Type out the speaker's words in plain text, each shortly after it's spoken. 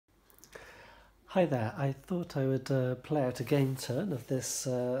Hi there. I thought I would play out a game turn of this,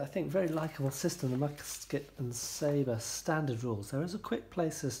 I think, very likeable system, the musket and sabre standard rules. There is a quick play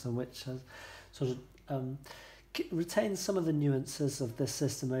system which has sort of um, retains some of the nuances of this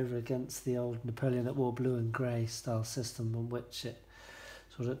system over against the old Napoleon at War blue and grey style system on which it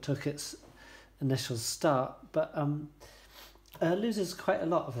sort of took its initial start, but loses quite a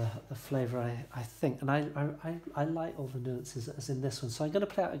lot of the flavour, I think, and I like all the nuances as in this one. So I'm going to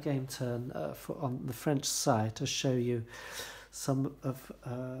play out a game turn on the French side to show you some of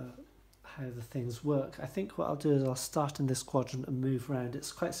how the things work. I think what I'll do is I'll start in this quadrant and move around.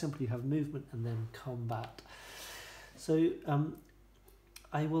 It's quite simple. You have movement and then combat. So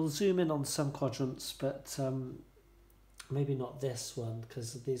I will zoom in on some quadrants, but maybe not this one,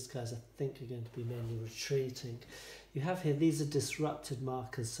 because these guys I think are going to be mainly retreating. You have here, these are disrupted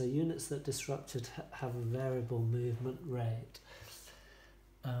markers, so units that disrupted have a variable movement rate.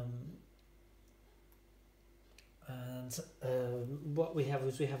 What we have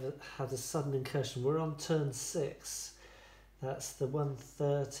is had a sudden incursion. We're on turn 6. That's the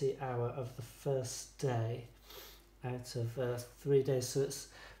 1:30 hour of the first day out of 3 days. So it's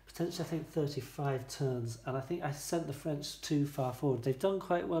potentially, I think, 35 turns. And I think I sent the French too far forward. They've done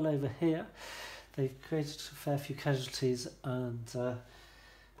quite well over here. They've created a fair few casualties, and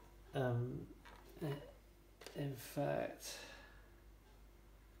in fact,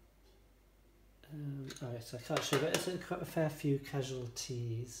 alright, so I can't show, but it's quite a fair few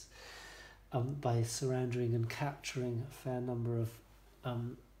casualties by surrounding and capturing a fair number of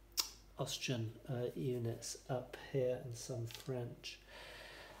Austrian units up here and some French.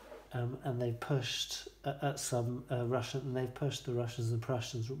 And they pushed at some Russian, and they've pushed the Russians and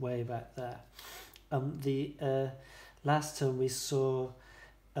Prussians way back there. The last turn we saw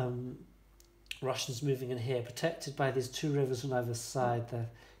Russians moving in here, protected by these two rivers on either side. They're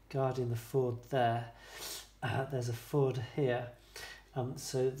guarding the ford there. There's a ford here.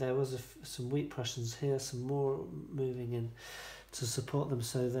 So there was some weak Prussians here, some more moving in to support them.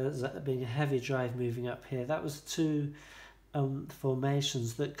 So there's being a heavy drive moving up here. That was two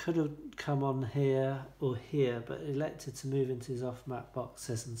formations that could have come on here or here, but elected to move into these off-map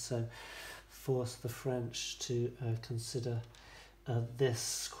boxes, and so forced the French to consider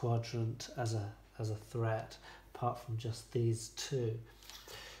this quadrant as a threat, apart from just these two,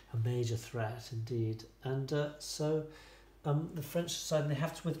 a major threat indeed. And so the French decide they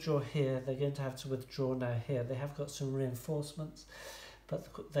have to withdraw here. They're going to have to withdraw now here. They have got some reinforcements, but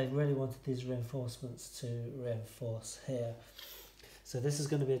they really wanted these reinforcements to reinforce here. So this is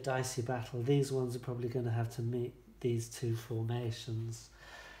going to be a dicey battle. These ones are probably going to have to meet these two formations.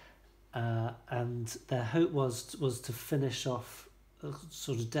 And their hope was to finish off,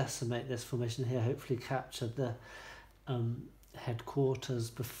 sort of decimate this formation here, hopefully capture the headquarters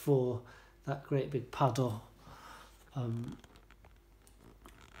before that great big puddle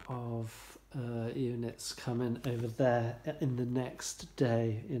of units come in over there in the next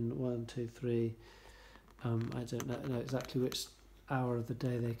day in 1, 2, 3. I don't know exactly which hour of the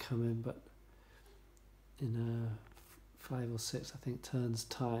day they come in, but in 5 or 6, I think, turns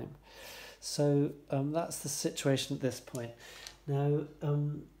time. So that's the situation at this point. Now,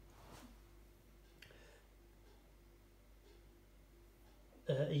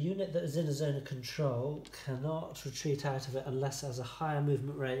 a unit that is in a zone of control cannot retreat out of it unless it has a higher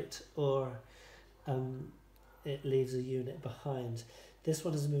movement rate or it leaves a unit behind. This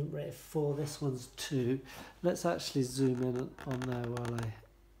one has a movement rate of 4, this one's 2. Let's actually zoom in on there while I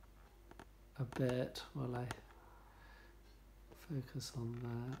focus on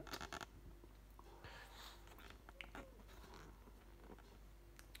that.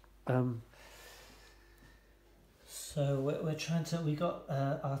 So we're trying to, we got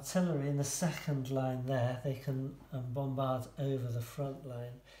artillery in the second line there. They can bombard over the front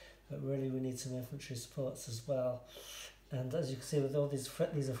line, but really we need some infantry supports as well. And as you can see, with all these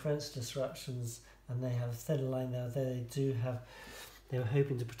are French disruptions, and they have a thin line there. They were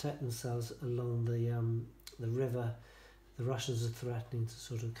hoping to protect themselves along the river. The Russians are threatening to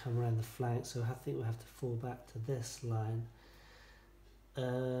sort of come around the flank, so I think we'll have to fall back to this line.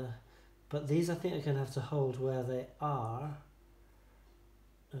 But these, I think, are going to have to hold where they are.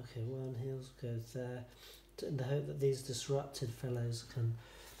 Okay, one heals goes there, in the hope that these disrupted fellows can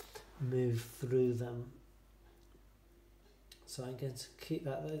move through them. So I'm going to keep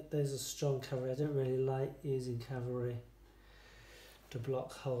that. Those are strong cavalry. I don't really like using cavalry to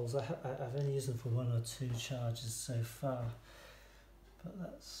block holes. I've only used them for 1 or 2 charges so far, but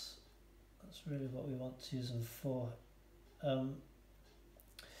that's really what we want to use them for.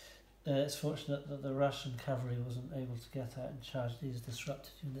 It's fortunate that the Russian cavalry wasn't able to get out and charge these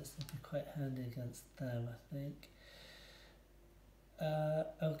disrupted units. They'd be quite handy against them, I think.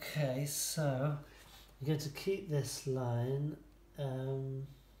 Okay, so I'm going to keep this line. I'm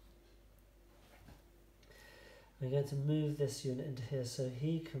going to move this unit into here so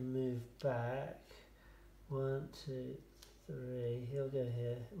he can move back. 1, 2, 3. He'll go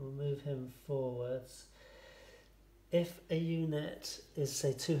here. We'll move him forwards. If a unit is,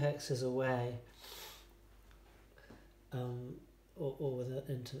 say, 2 hexes away, or with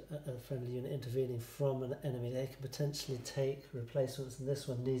a friendly unit intervening from an enemy, they can potentially take replacements, and this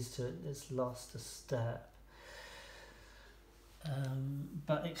one it's lost a step.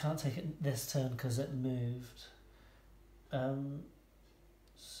 But it can't take it this turn because it moved.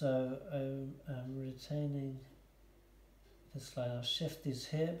 So I'm retaining this line. I'll shift these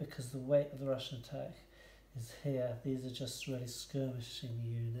here because the weight of the Russian attack is here. These are just really skirmishing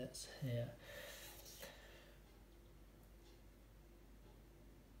units here.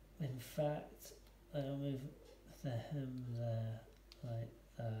 In fact, I'll move him there like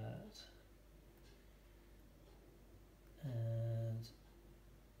that. And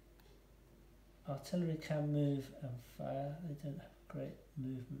artillery can move and fire. They don't have a great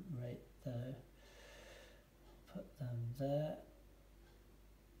movement rate though. Put them there.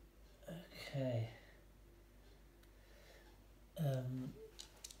 Okay.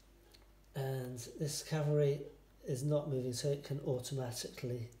 And this cavalry is not moving, so it can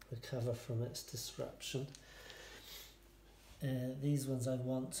automatically recover from its disruption. These ones I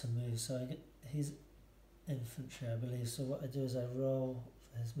want to move, so I get he's infantry, I believe. So what I do is I roll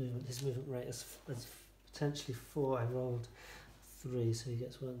for his movement. His movement rate is potentially 4. I rolled 3, so he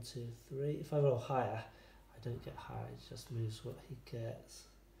gets 1, 2, 3. If I roll higher, I don't get higher. It just moves what he gets.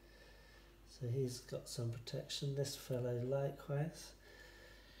 So he's got some protection. This fellow likewise.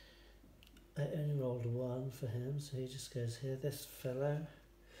 I only rolled 1 for him, so he just goes here. This fellow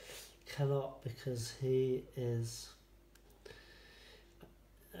cannot because he is.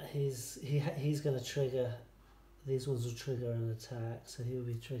 He's going to trigger. These ones will trigger an attack, so he will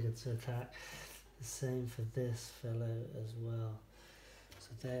be triggered to attack. The same for this fellow as well. So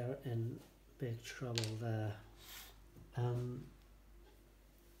they are in big trouble there.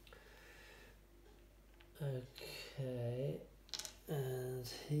 Okay, and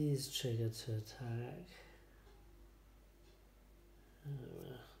he's triggered to attack. I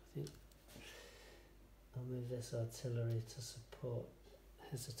think I'll move this artillery to support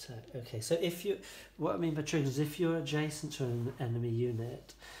his attack. Okay, so what I mean by triggers, if you're adjacent to an enemy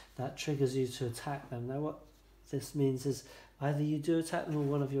unit, that triggers you to attack them. Now what this means is either you do attack them or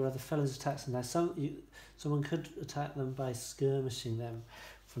one of your other fellows attacks them. Now someone could attack them by skirmishing them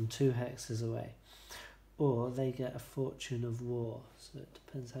from 2 hexes away, or they get a fortune of war, so it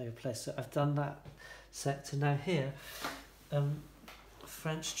depends how you're placed. So I've done that sector. Now here,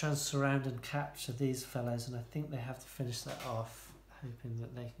 French try and surround and capture these fellows, and I think they have to finish that off, hoping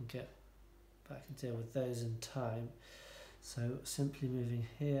that they can get back and deal with those in time. So simply moving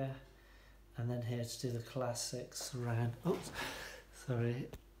here, and then here to do the classic surround. Oops, sorry,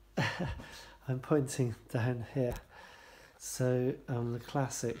 I'm pointing down here. So the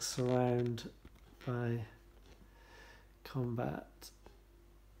classic surround by combat,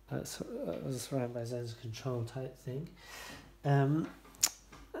 surround by zones of control type thing.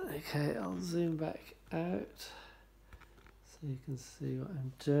 Okay, I'll zoom back out so you can see what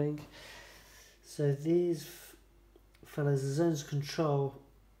I'm doing. So these fellows, the zones of control,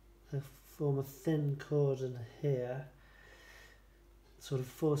 they form a thin cordon here, sort of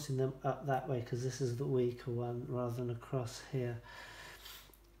forcing them up that way because this is the weaker one, rather than across here,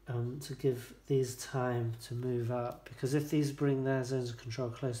 to give these time to move up, because if these bring their zones of control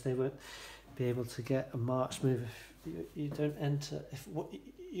close, they won't be able to get a march move. If you don't enter, if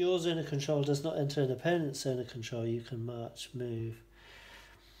your zone of control does not enter an opponent's zone of control, you can march move.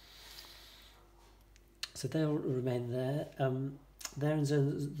 So they'll remain there. They're in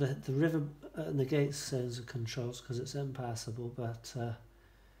zones, the river negates zones of controls because it's impassable, but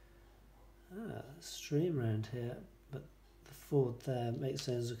stream around here, but the ford there makes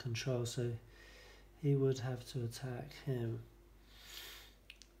zones of control, so he would have to attack him.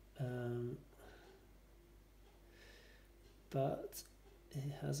 But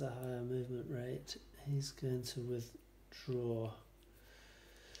he has a higher movement rate. He's going to withdraw,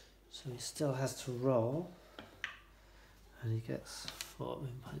 so he still has to roll, and he gets 4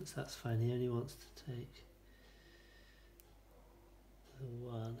 movement points. That's fine. He only wants to take the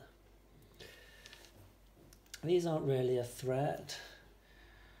 1. These aren't really a threat.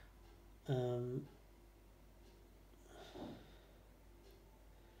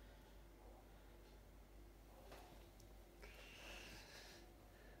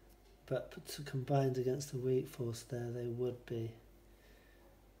 but combined against the weak force there, they would be.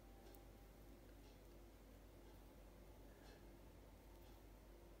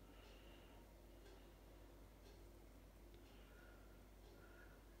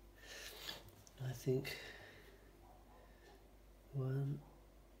 I think 1,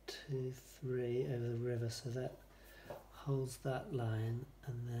 2, 3 over the river, so that holds that line,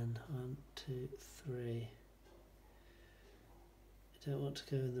 and then 1, 2, 3. You don't want to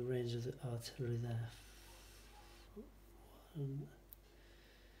go in the range of the artillery there. 1,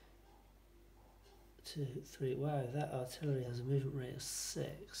 2, 3. Wow, that artillery has a movement rate of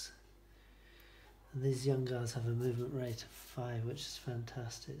 6. And these young guards have a movement rate of 5, which is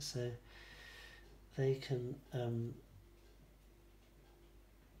fantastic. So they can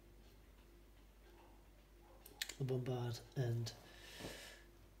bombard and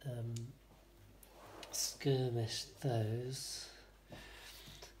skirmish those.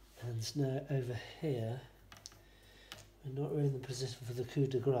 And now over here, we're not really in the position for the coup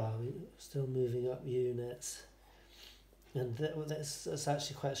de grace. We're still moving up units, and that's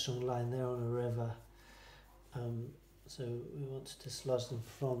actually quite a strong line there on a river. So we want to dislodge them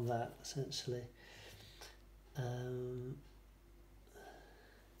from that essentially. I'm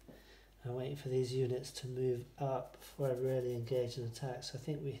waiting for these units to move up before I really engage in attack. So I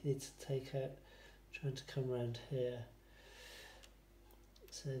think we need to take out, trying to come around here.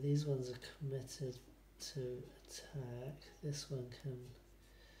 So these ones are committed to attack. This one can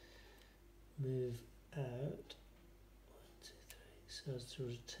move out. 1, 2, 3. So as to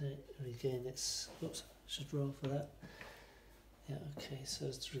regain its. Oops, I should roll for that. Yeah, okay. So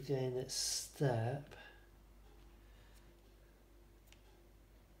as to regain its step.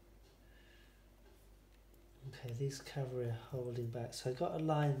 Okay, these cavalry are holding back. So I got a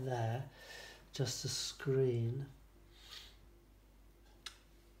line there, just to screen.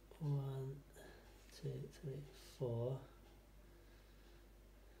 1, 2, 3, 4.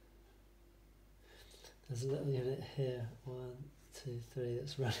 There's a little unit here. 1, 2, 3.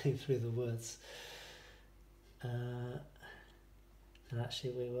 That's running through the woods. And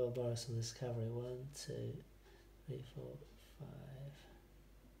actually, we will borrow some of this cavalry. 1, 2, 3, 4, 5.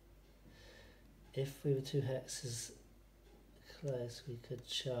 If we were 2 hexes close, we could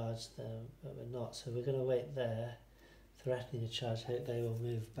charge them, but we're not. So we're going to wait there, threatening a charge. Hope they will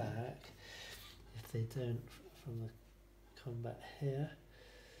move back. If they don't, from the combat here.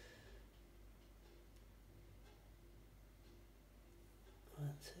 1,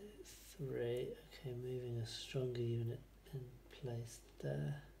 2, 3. Okay, moving a stronger unit in place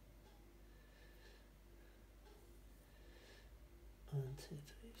there. 1, 2,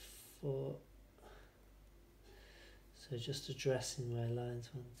 3, 4. So just addressing my lines.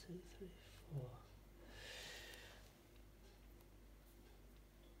 1, 2, 3,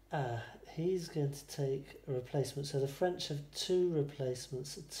 4. He's going to take a replacement. So the French have 2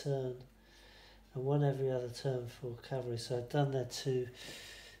 replacements a turn, and 1 every other turn for cavalry. So I've done their 2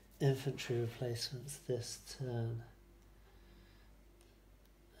 infantry replacements this turn.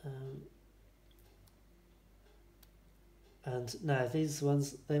 And now these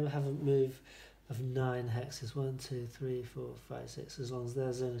ones, they have a move of 9 hexes. 1, 2, 3, 4, 5, 6. As long as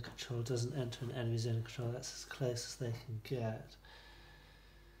their zone of control doesn't enter an enemy zone of control, that's as close as they can get.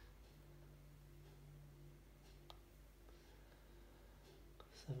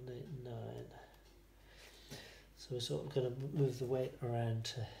 Seven, 8, 9. So we're sort of going to move the weight around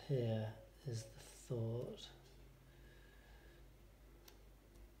to here, is the thought.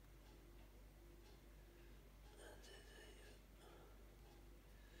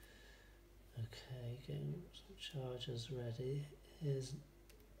 Okay, getting some charges ready. Here's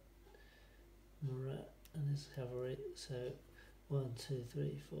Murat and his cavalry. So 1, 2,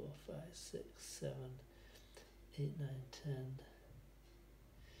 3, 4, 5, 6, 7, 8, 9, 10,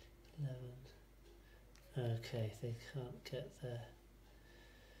 11. Okay, they can't get there.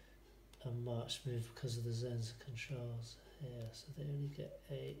 A march move because of the zones of controls here, so they only get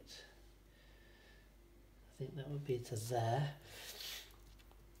 8. I think that would be to there.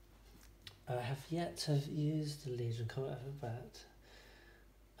 I have yet to have used the Legion combat combat.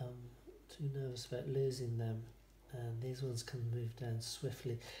 Too nervous about losing them, and these ones can move down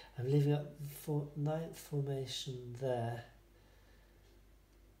swiftly. I'm leaving up the 9th formation there.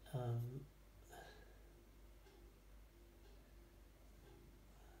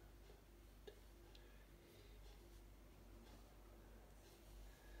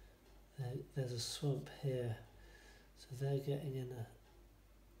 There's a swamp here, so they're getting in a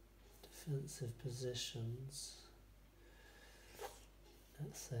defensive positions.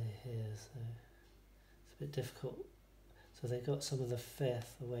 Let's say here, so it's a bit difficult. So they got some of the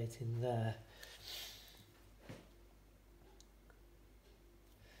 5th awaiting there.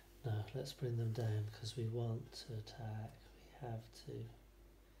 Now let's bring them down because we want to attack. We have to.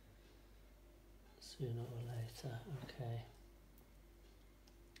 Sooner or later. Okay.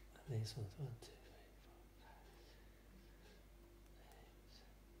 And these ones, 1, 2, 3, 4, 5, 6, 7,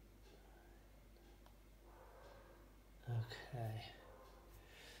 8, 9. Okay.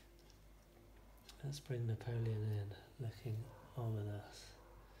 Let's bring Napoleon in, looking ominous.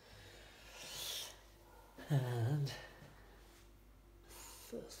 And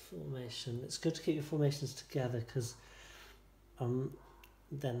first formation. It's good to keep your formations together because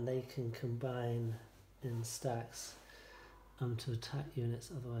then they can combine in stacks to attack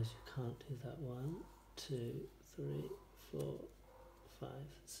units. Otherwise, you can't do that. 1, 2, 3, 4, 5,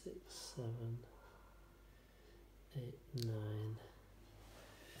 6, 7, 8, 9.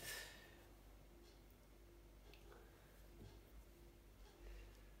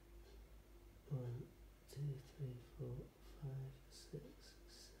 1, 2, 3, 4, 5, 6,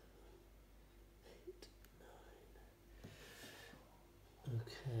 7, 8, 9.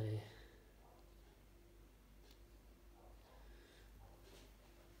 Okay.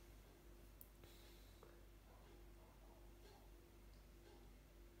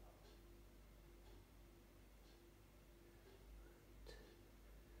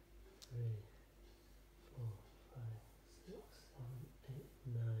 Three, 4, 5, 6, 7, 8,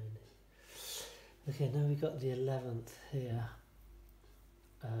 9. Okay, now we've got the 11th here.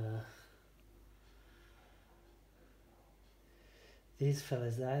 These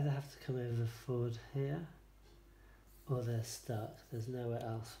fellas, they either have to come over the ford here or they're stuck. There's nowhere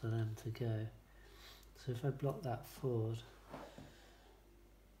else for them to go. So if I block that ford,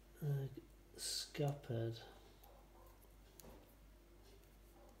 scuppered.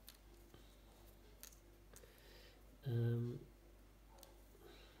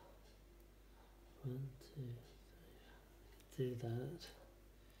 One, two, three. Do that,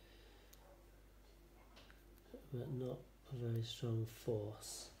 but not a very strong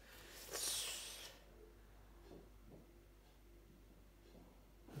force.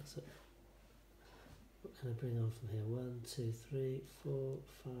 That's it. What can I bring on from here? 1, 2, 3, 4,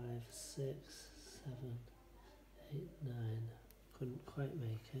 5, 6, 7, 8, 9. Couldn't quite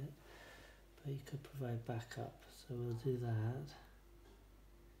make it, but you could provide backup, so we'll do that.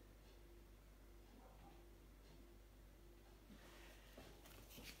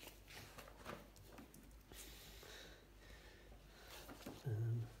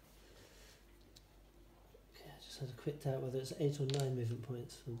 Okay, I just had a quick doubt whether it's 8 or 9 movement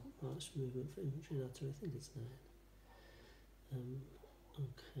points for march movement for infantry and artillery. I think it's 9.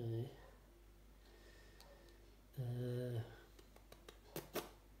 Okay.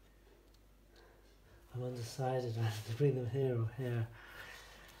 I'm undecided whether to bring them here or here.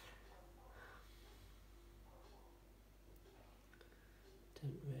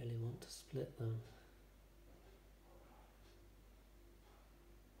 Don't really want to split them.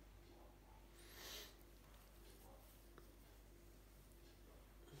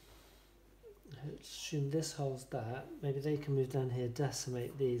 Let's assume this holds that. Maybe they can move down here,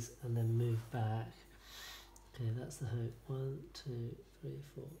 decimate these, and then move back. Okay, that's the hope. 1, 2, 3,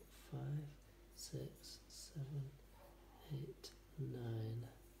 4, 5, 6, 7, 8, 9.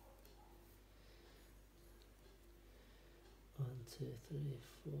 1, 2, 3,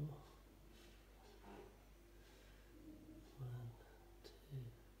 4. 1, 2, 3,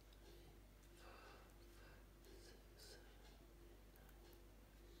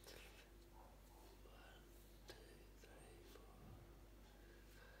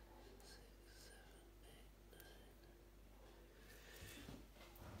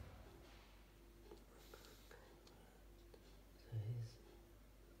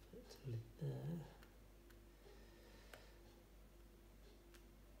 there.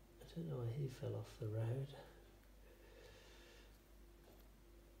 I don't know why he fell off the road.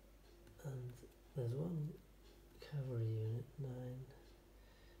 And there's one cavalry unit, 9,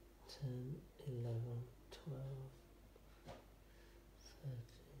 10, 11, 12, 13.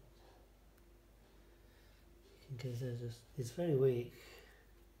 You can go there just, he's very weak.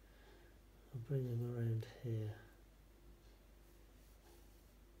 I'll bring him around here.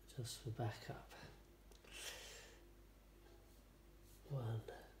 Just for backup. 1,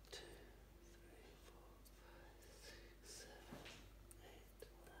 2, 3, 4, 5, 6, 7,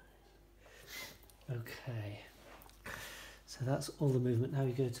 8, 9. Okay. So that's all the movement. Now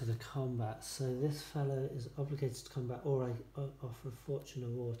we go to the combat. So this fellow is obligated to combat or I offer a fortune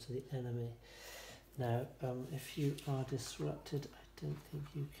of war to the enemy. Now, if you are disrupted, I don't think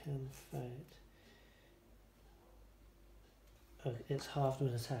you can fight. it's halved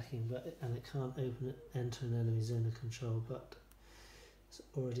when attacking, and it can't enter an enemy zone of control, but it's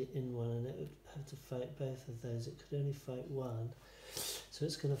already in one, and it would have to fight both of those. It could only fight one, so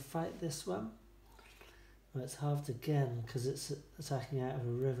it's going to fight this one. Well, it's halved again because it's attacking out of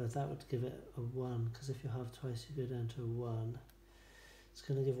a river. That would give it a 1, because if you halve twice you go down to a 1. It's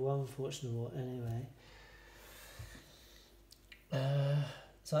going to give 1 fortune award anyway.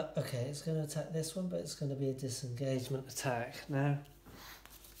 So okay, it's going to attack this one, but it's going to be a disengagement attack. Now,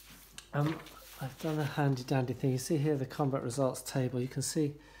 I've done a handy dandy thing. You see here the combat results table. You can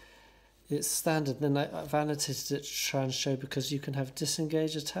see it's standard. Then I've annotated it to try and show, because you can have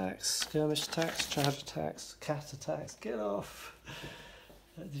disengage attacks, skirmish attacks, charge attacks, cat attacks. Get off!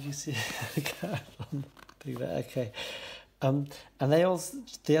 Did you see the cat on the thing there? Okay. And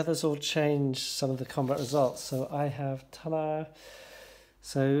the others all change some of the combat results. So I have ta-da.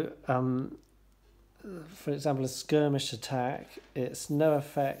 So for example, a skirmish attack, it's no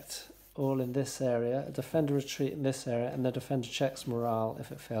effect all in this area, a defender retreat in this area, and the defender checks morale.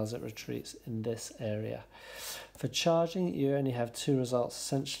 If it fails, it retreats in this area. For charging, you only have 2 results.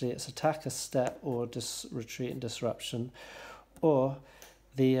 Essentially, it's attack a step or retreat and disruption, or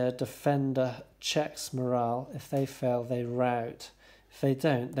the defender checks morale. If they fail, they rout. If they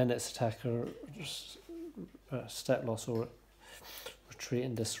don't, then it's attack or step loss or retreat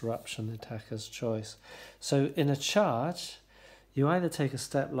and disruption, the attacker's choice. So in a charge, you either take a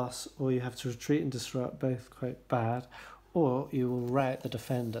step loss or you have to retreat and disrupt, both quite bad, or you will rout the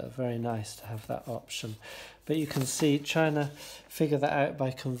defender. Very nice to have that option. But you can see, trying to figure that out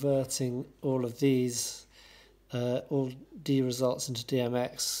by converting all of these, all D results into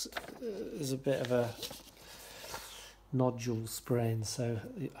DMX is a bit of a nodule sprain. So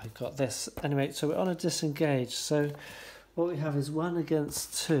I got this. Anyway, so we're on a disengage. So what we have is 1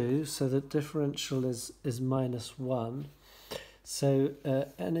 against 2, so the differential is -1. So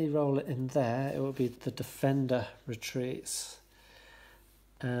any roll in there, it will be the defender retreats.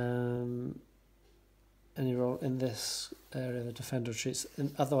 Any roll in this area, the defender retreats,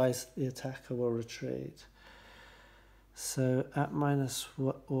 and otherwise the attacker will retreat. So at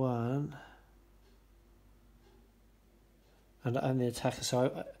 -1, and I'm the attacker,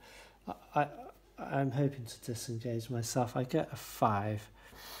 so I'm hoping to disengage myself. I get a 5,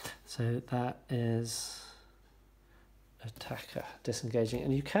 so that is attacker disengaging,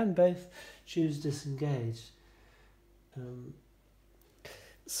 and you can both choose disengage.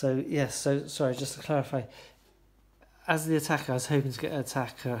 So yes, so sorry, just to clarify, as the attacker I was hoping to get an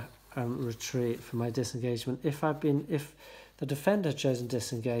attacker retreat for my disengagement. If the defender had chosen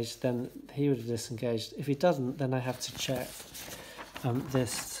disengage, then he would have disengaged. If he doesn't, then I have to check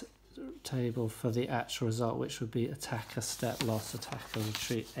this table for the actual result, which would be attacker step loss, attacker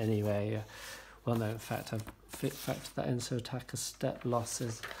retreat anyway. Well, no, in fact, I've factored that in, so attacker step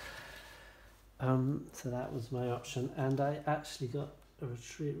losses. So that was my option, and I actually got a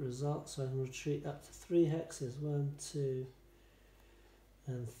retreat result, so I can retreat up to 3 hexes. 1, 2,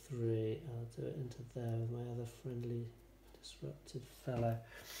 and 3. I'll do it into there with my other friendly disrupted fellow.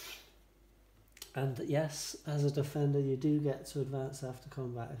 And yes, as a defender, you do get to advance after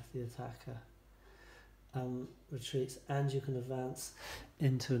combat if the attacker retreats, and you can advance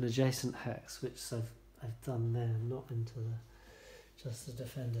into an adjacent hex, which I've done there, not into just the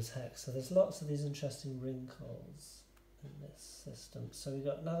defender's hex. So there's lots of these interesting wrinkles in this system. So we've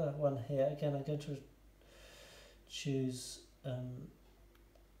got another one here. Again, I'm going to choose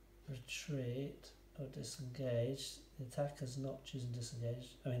retreat or disengage. The attacker's not choosing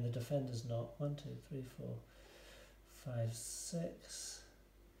disengage. I mean, the defender's not. 1, 2, 3, 4, 5, 6.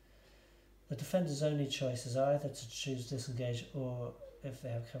 The defender's only choices are either to choose disengage, or if they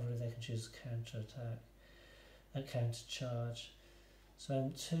have cover, they can choose counter attack and counter charge. So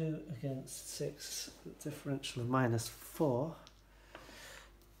I'm 2 against 6, differential of -4,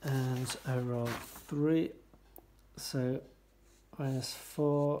 and I roll 3. So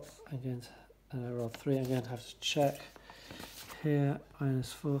 -4 again, and I roll 3. I'm going to have to check here.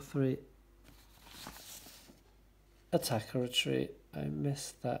 -4, 3. Attacker retreat. I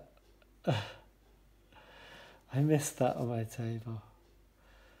missed that. I missed that on my table.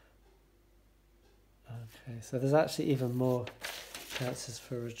 Okay, so there's actually even more chances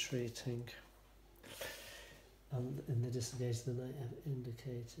for retreating in the disengage than I have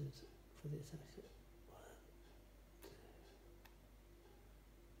indicated for the attacker.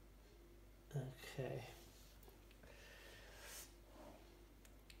 1, 2. Okay.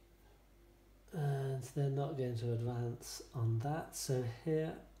 And they're not going to advance on that, so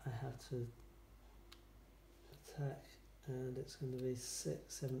here I have to attack, and it's going to be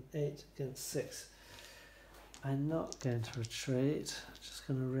 6, 7, 8 against 6. I'm not going to retreat, I'm just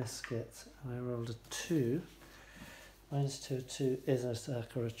going to risk it. And I rolled a 2. -2, 2 is a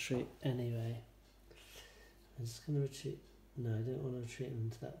circle retreat anyway. I'm just going to retreat. No, I don't want to retreat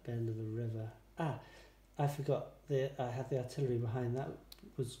into that bend of the river. Ah, I forgot. I had the artillery behind that.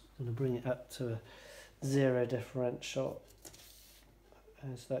 Was going to bring it up to a 0 differential.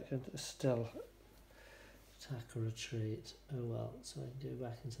 Is that going to still attack or retreat? Oh well, so I can go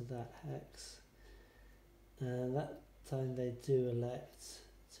back into that hex. And that time they do elect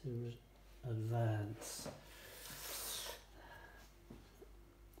to advance.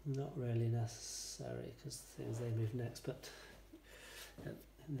 Not really necessary because the things they move next, but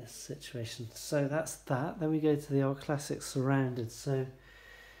in this situation. So that's that. Then we go to the old classic surrounded. So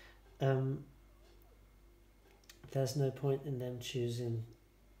there's no point in them choosing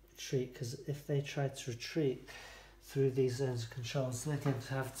retreat, because if they try to retreat through these zones of controls, they're going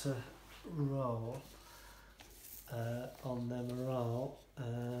to have to roll on their morale,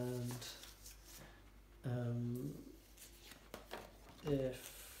 and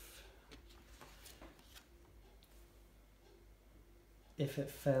if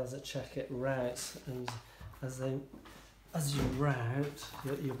it fails at check, it routes, and as you route,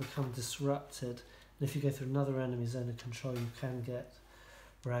 you become disrupted, and if you go through another enemy zone of control, you can get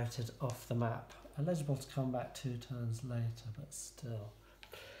routed off the map. Eligible to come back 2 turns later, but still.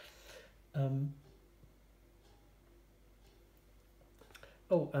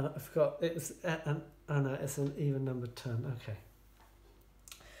 Oh, and I forgot, it's an even numbered turn. Okay.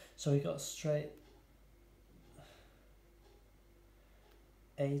 So we got straight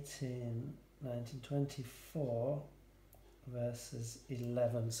 18, 19, 24 versus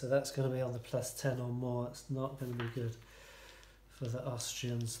 11. So that's going to be on the +10 or more. It's not going to be good for the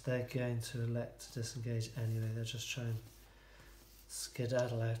Austrians. They're going to elect to disengage anyway. They're just trying to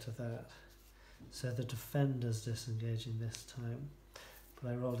skedaddle out of that. So the defenders disengaging this time.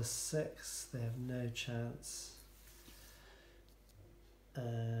 But I rolled a 6. They have no chance.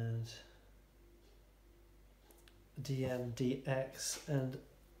 And DM, DX, and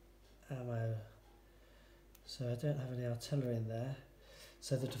ammo. So I don't have any artillery in there.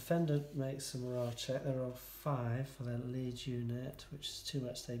 So the defender makes a morale check. They roll 5 for their lead unit, which is too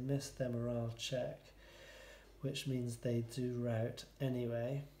much. They miss their morale check, which means they do rout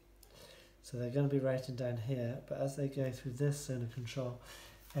anyway. So they're going to be routing down here, but as they go through this zone of control,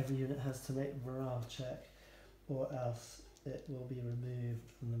 every unit has to make a morale check, or else it will be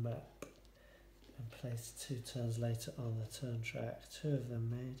removed from the map and placed 2 turns later on the turn track. 2 of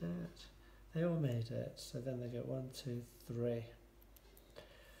them made it. They all made it. So then they go 1, 2, 3.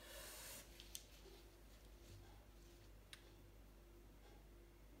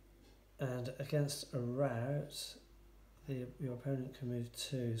 And against a rout, your opponent can move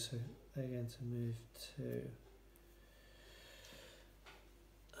 2, so they're going to move 2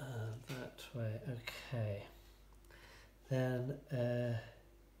 that way. Okay. Then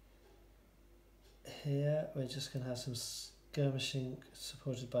here we're just going to have some skirmishing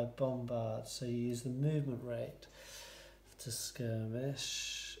supported by bombards. So you use the movement rate to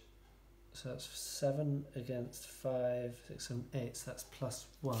skirmish. So that's 7 against 5, 6, 7, 8. So that's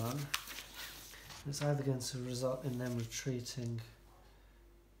 +1. It's either going to result in them retreating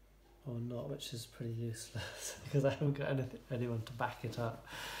or not, which is pretty useless because I haven't got anyone to back it up.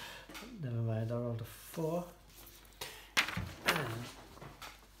 Never mind, I rolled a 4. And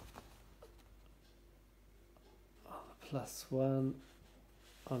 +1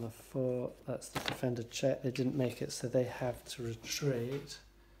 on a 4, that's the defender check. They didn't make it, so they have to retreat.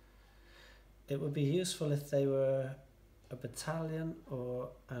 It would be useful if they were a battalion or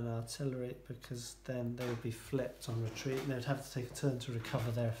an artillery, because then they would be flipped on retreat and they would have to take a turn to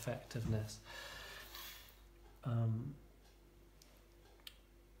recover their effectiveness.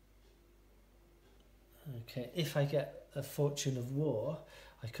 Okay, if I get a Fortune of War,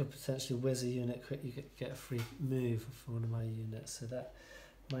 I could potentially whiz a unit quick. You get a free move for one of my units, so that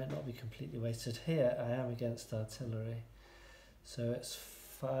might not be completely wasted. Here I am against artillery, so it's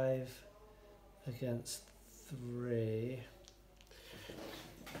 5 against 3.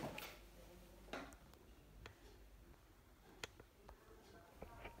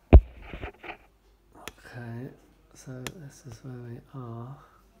 Okay, so this is where we are.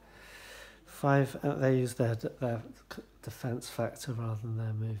 5, they use their defense factor rather than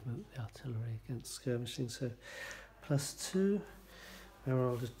their movement, the artillery against skirmishing, so +2. I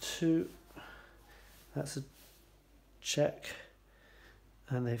rolled a 2. That's a check.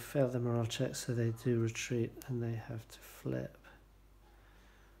 And they fail the morale check, so they do retreat and they have to flip.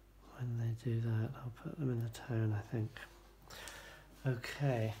 When they do that, I'll put them in the town, I think.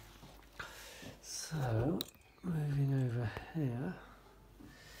 Okay, so Moving over here,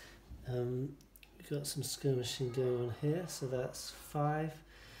 we've got some skirmishing going on here, so that's 5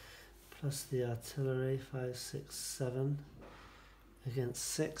 plus the artillery, 5, 6, 7 against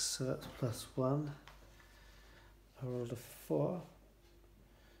 6, so that's +1. I rolled a 4,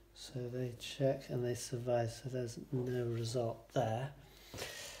 so they check and they survive, so there's no result there.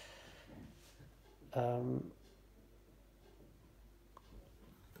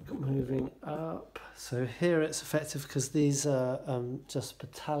 Moving up, so here it's effective because these are just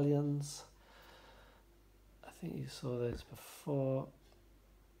battalions. I think you saw those before,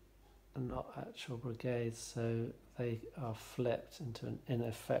 and not actual brigades, so they are flipped into an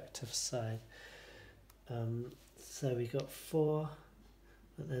ineffective side. So we got 4,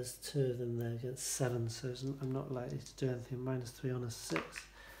 but there's 2 of them there against 7, so I'm not likely to do anything. -3 on a 6.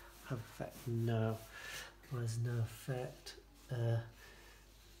 Have effect? No. Otherwise, no effect.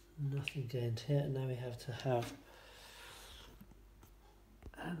 Nothing gained here. Now we have to have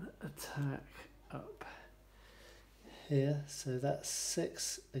an attack up here. So that's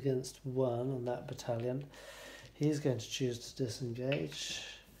 6 against 1 on that battalion. He's going to choose to disengage.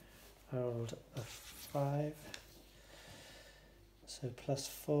 I rolled a 5. So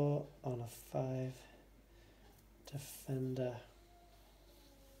 +4 on a 5. Defender.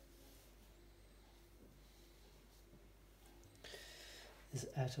 Is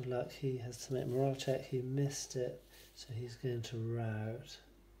out of luck. He has to make a morale check. He missed it, so he's going to rout.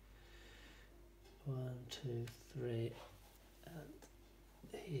 1, 2, 3, and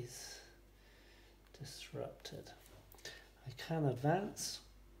he's disrupted. I can advance,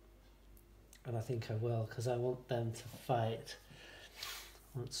 and I think I will, because I want them to fight.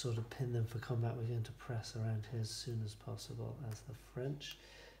 I want to sort of pin them for combat. We're going to press around here as soon as possible as the French.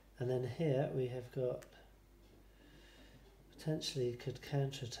 And then here we have got, potentially could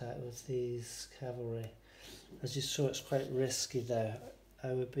counterattack with these cavalry. As you saw, it's quite risky there.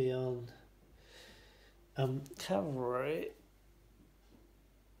 I would be on cavalry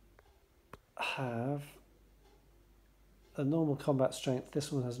have a normal combat strength.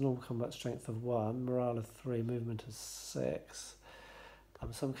 This one has normal combat strength of 1, morale of 3, movement of 6.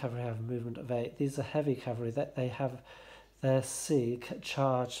 Some cavalry have a movement of 8. These are heavy cavalry. That they have their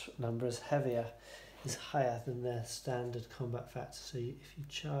charge number is heavier, is higher than their standard combat factor. So if you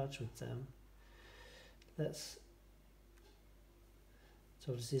charge with them,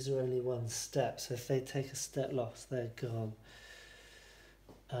 so these are only 1 step. So if they take a step loss, they're gone.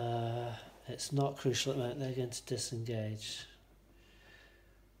 It's not crucial at the moment. They're going to disengage.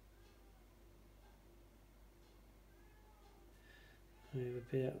 He would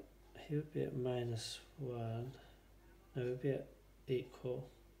be at -1. No, it would be at equal.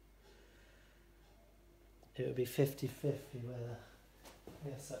 It would be 50-50 whether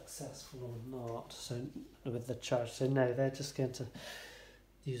they're successful or not. So with the charge, so no, they're just going to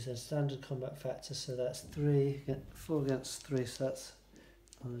use their standard combat factor. So that's 4 against 3. So that's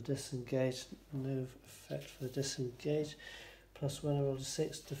on the disengage. No effect for the disengage. +1, I rolled a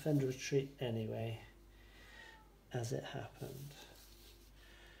 6. Defend retreat anyway, as it happened.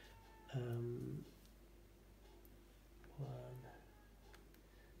 1.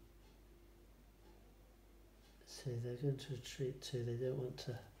 So they're going to retreat 2. They don't want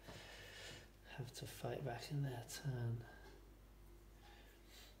to have to fight back in their turn.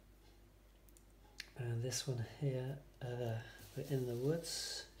 And this one here, we're in the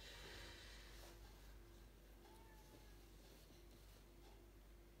woods.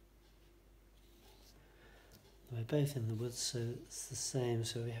 We're both in the woods, so it's the same.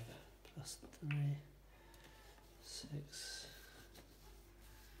 So we have +3, 6.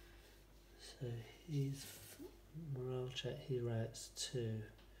 So he's morale check. He writes 2,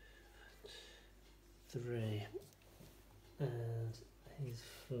 3, and he's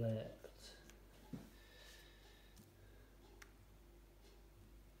flipped.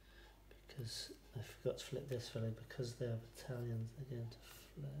 Because I forgot to flip this fellow, because they are battalions, they're going to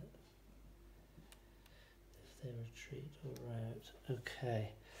flip if they retreat or rout.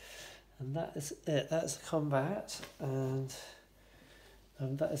 Okay, and that is it. That's the combat, and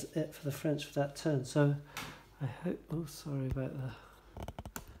that is it for the French for that turn. So I hope, oh sorry about the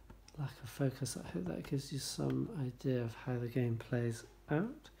lack of focus, I hope that gives you some idea of how the game plays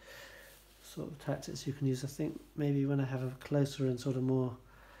out, sort of tactics you can use. I think maybe when I have a closer and sort of more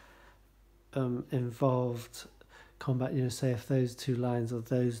involved combat, you know, say if those 2 lines or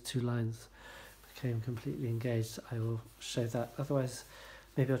those 2 lines became completely engaged, I will show that. Otherwise,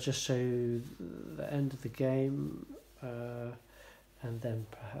 maybe I'll just show you the end of the game, and then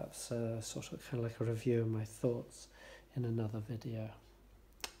perhaps sort of kind of like a review of my thoughts in another video.